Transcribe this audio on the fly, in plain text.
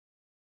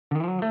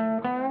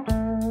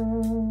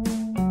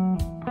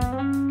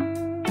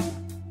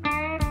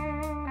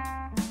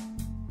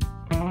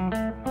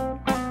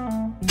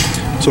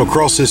So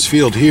across this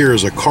field here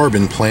is a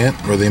carbon plant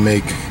where they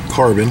make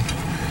carbon,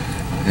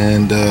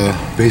 and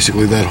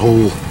basically that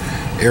whole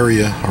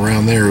area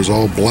around there is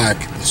all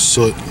black,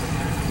 soot,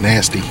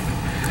 nasty.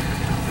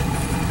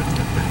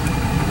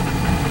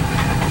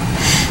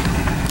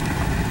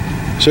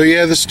 So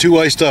yeah, this is too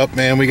iced up,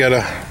 man. We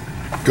gotta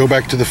go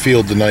back to the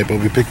field tonight, but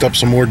we picked up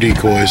some more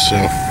decoys,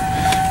 so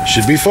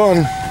should be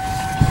fun.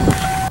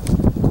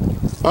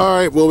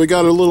 Alright, well, we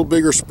got a little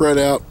bigger spread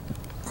out.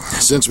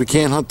 Since we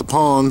can't hunt the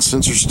ponds,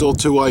 since they're still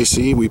too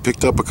icy, we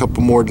picked up a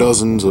couple more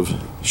dozens of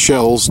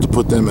shells to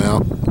put them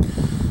out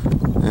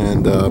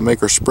and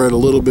make our spread a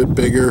little bit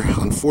bigger.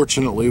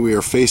 Unfortunately, we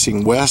are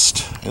facing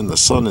west and the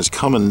sun is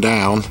coming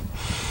down.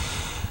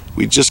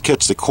 We just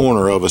catch the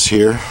corner of us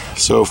here,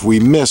 so if we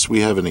miss,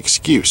 we have an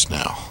excuse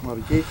now. Well,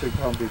 the geese are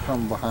going to be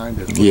coming behind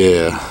us.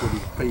 Yeah,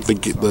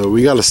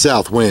 we got a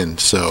south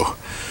wind, so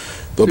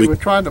we're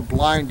trying to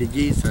blind the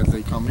geese as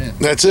they come in.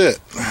 That's it.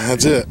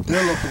 That's it.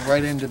 They're looking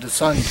right into the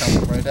sun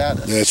coming right at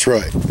us. That's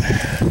right. So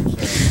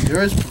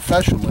there is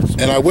professionalism.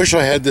 And I wish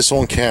I had this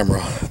on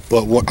camera,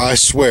 but I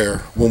swear,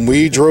 when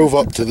we drove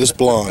up to this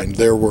blind,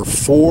 there were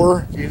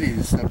 4... You need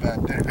to step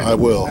back there. I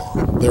will.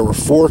 There were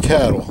 4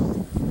 cattle.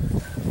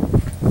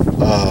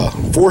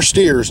 4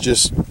 steers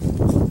just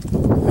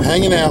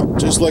hanging out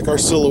just like our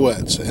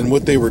silhouettes, and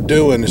what they were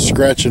doing is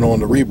scratching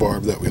on the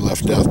rebarb that we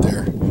left out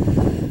there,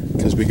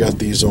 because we got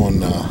these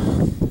on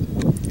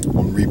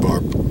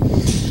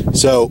rebarb.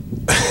 So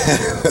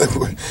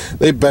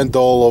they bent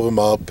all of them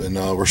up and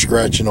were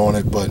scratching on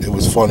it, but it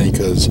was funny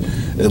because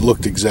it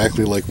looked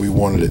exactly like we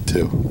wanted it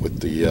to. With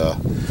the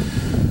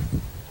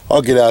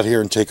I'll get out here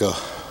and take a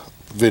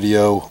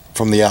video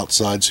from the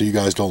outside so you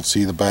guys don't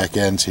see the back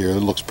ends here.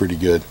 It looks pretty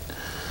good.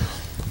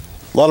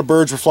 A lot of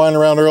birds were flying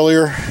around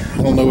earlier.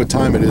 I don't know what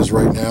time it is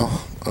right now,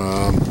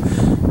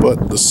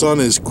 but the sun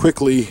is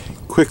quickly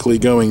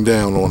going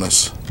down on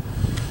us.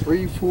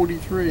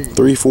 3:43.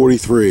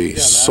 3:43. Yeah,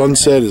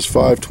 sunset is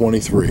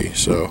 5:23.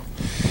 So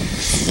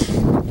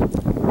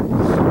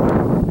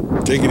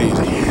take it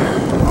easy.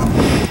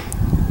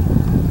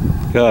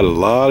 Got a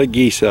lot of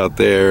geese out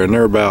there, and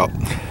they're about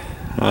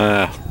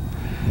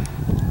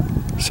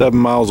 7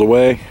 miles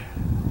away.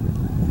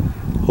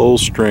 Whole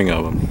string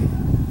of them.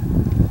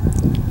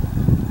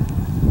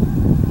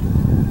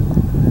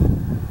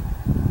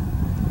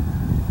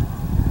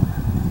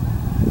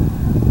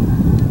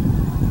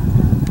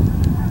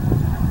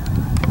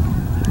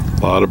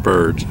 A lot of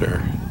birds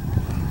there.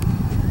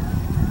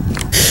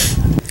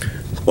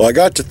 Well, I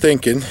got to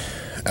thinking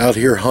out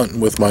here hunting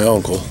with my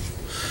uncle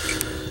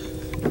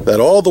that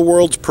all the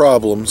world's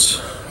problems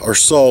are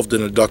solved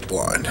in a duck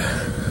blind.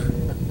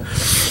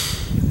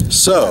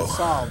 So,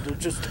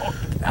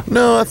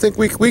 no, I think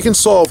we can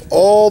solve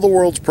all the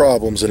world's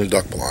problems in a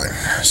duck blind.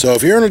 So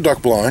if you're in a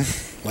duck blind,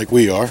 like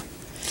we are,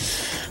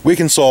 we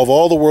can solve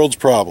all the world's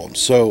problems.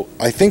 So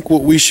I think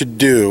what we should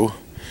do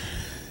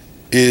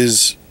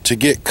is to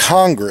get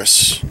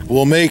Congress.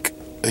 We'll make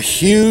a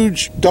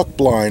huge duck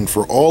blind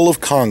for all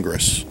of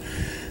Congress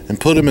and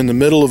put them in the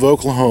middle of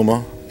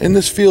Oklahoma. And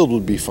this field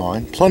would be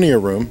fine, plenty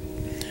of room.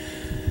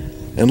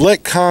 And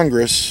let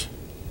Congress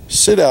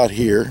sit out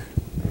here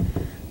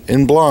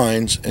in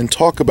blinds and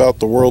talk about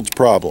the world's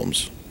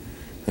problems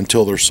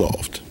until they're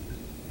solved.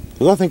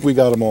 Because I think we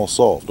got them all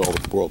solved, all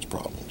the world's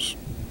problems.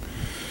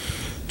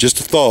 Just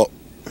a thought.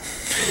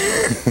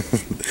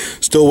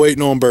 Still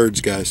waiting on birds,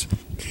 guys.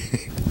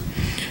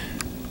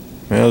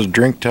 Well, it's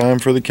drink time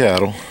for the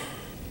cattle.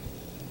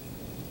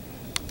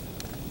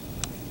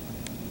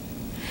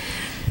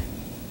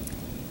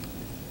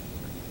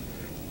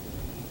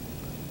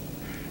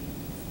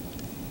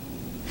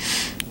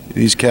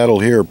 These cattle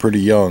here are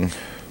pretty young.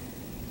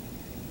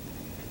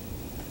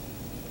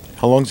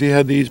 How long's he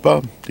had these,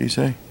 Bob? Do you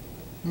say?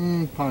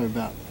 Probably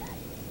about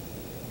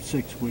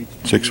 6 weeks.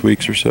 6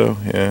 weeks or so,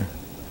 yeah.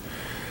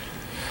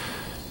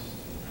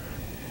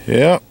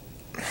 Yeah.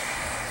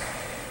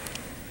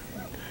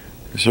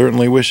 I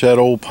certainly wish that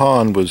old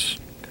pond was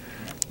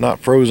not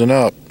frozen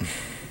up.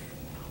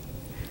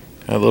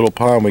 That little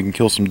pond we can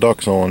kill some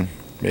ducks on,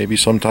 maybe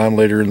sometime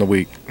later in the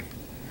week.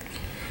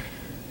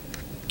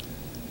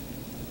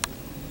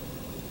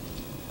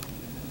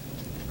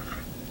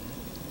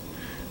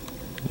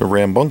 The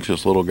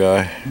rambunctious little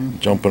guy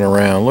jumping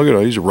around. Look at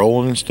him, he's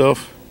rolling and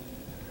stuff.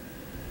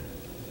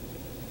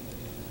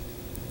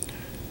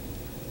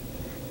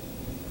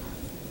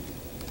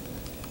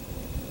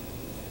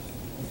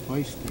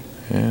 Feisty.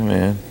 Yeah,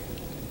 man.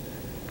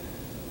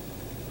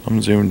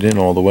 I'm zoomed in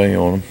all the way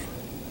on him.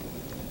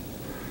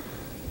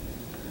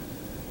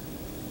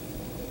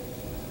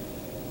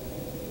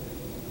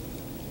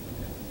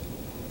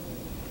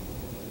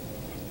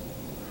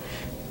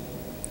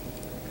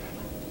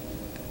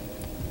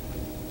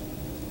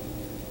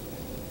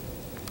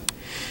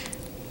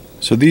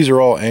 So these are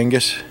all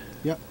Angus?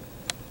 Yep.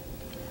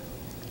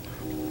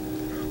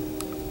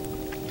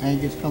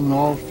 Angus come in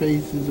all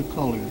phases of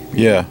color.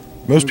 Yeah.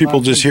 Most people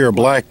just hear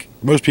black.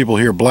 Most people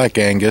hear black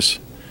Angus,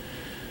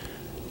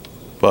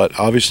 but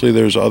obviously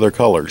there's other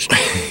colors.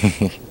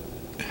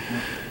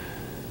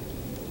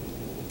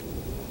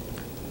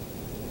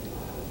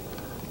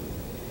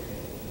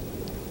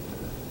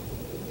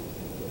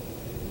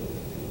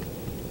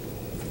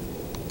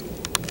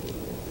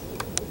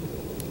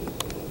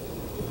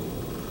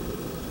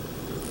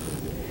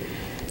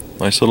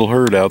 Nice little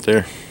herd out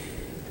there.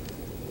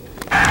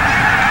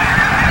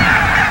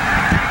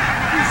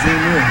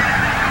 Zoom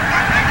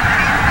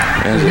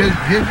in.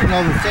 Here's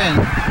another thing.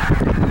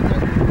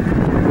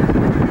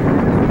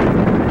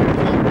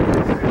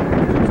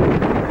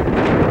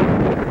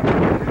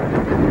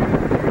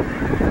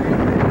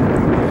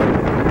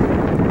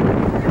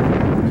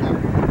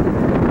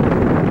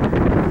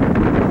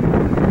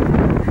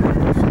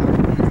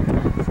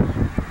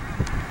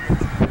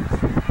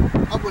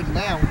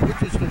 Now, we're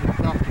just going to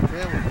drop the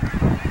trailer.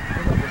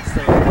 We're not going to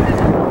stay.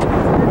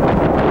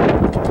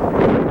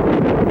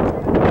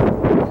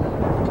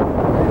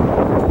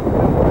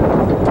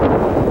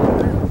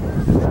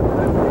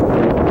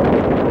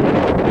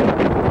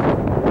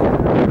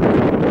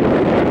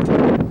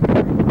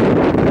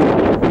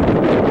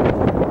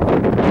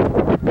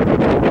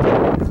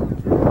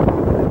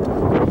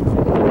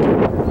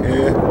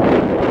 Yeah.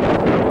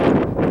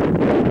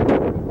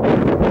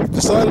 We've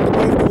decided to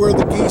move to where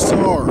the geese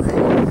are.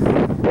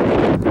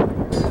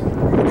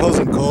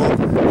 Cousin called.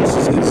 This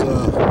is his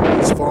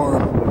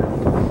farm.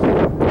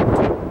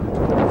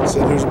 He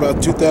said there's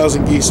about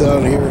 2,000 geese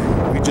out here.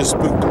 We just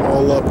spooked them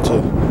all up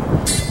to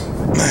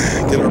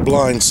get our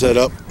blind set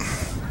up.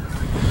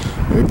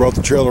 We brought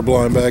the trailer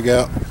blind back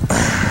out.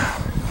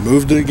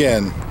 Moved it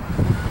again.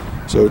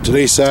 So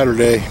today's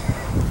Saturday.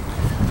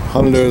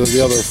 Hunted over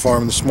the other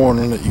farm this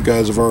morning that you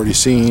guys have already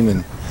seen,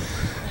 and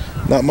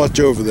not much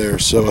over there.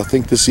 So I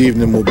think this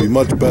evening will be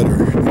much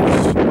better.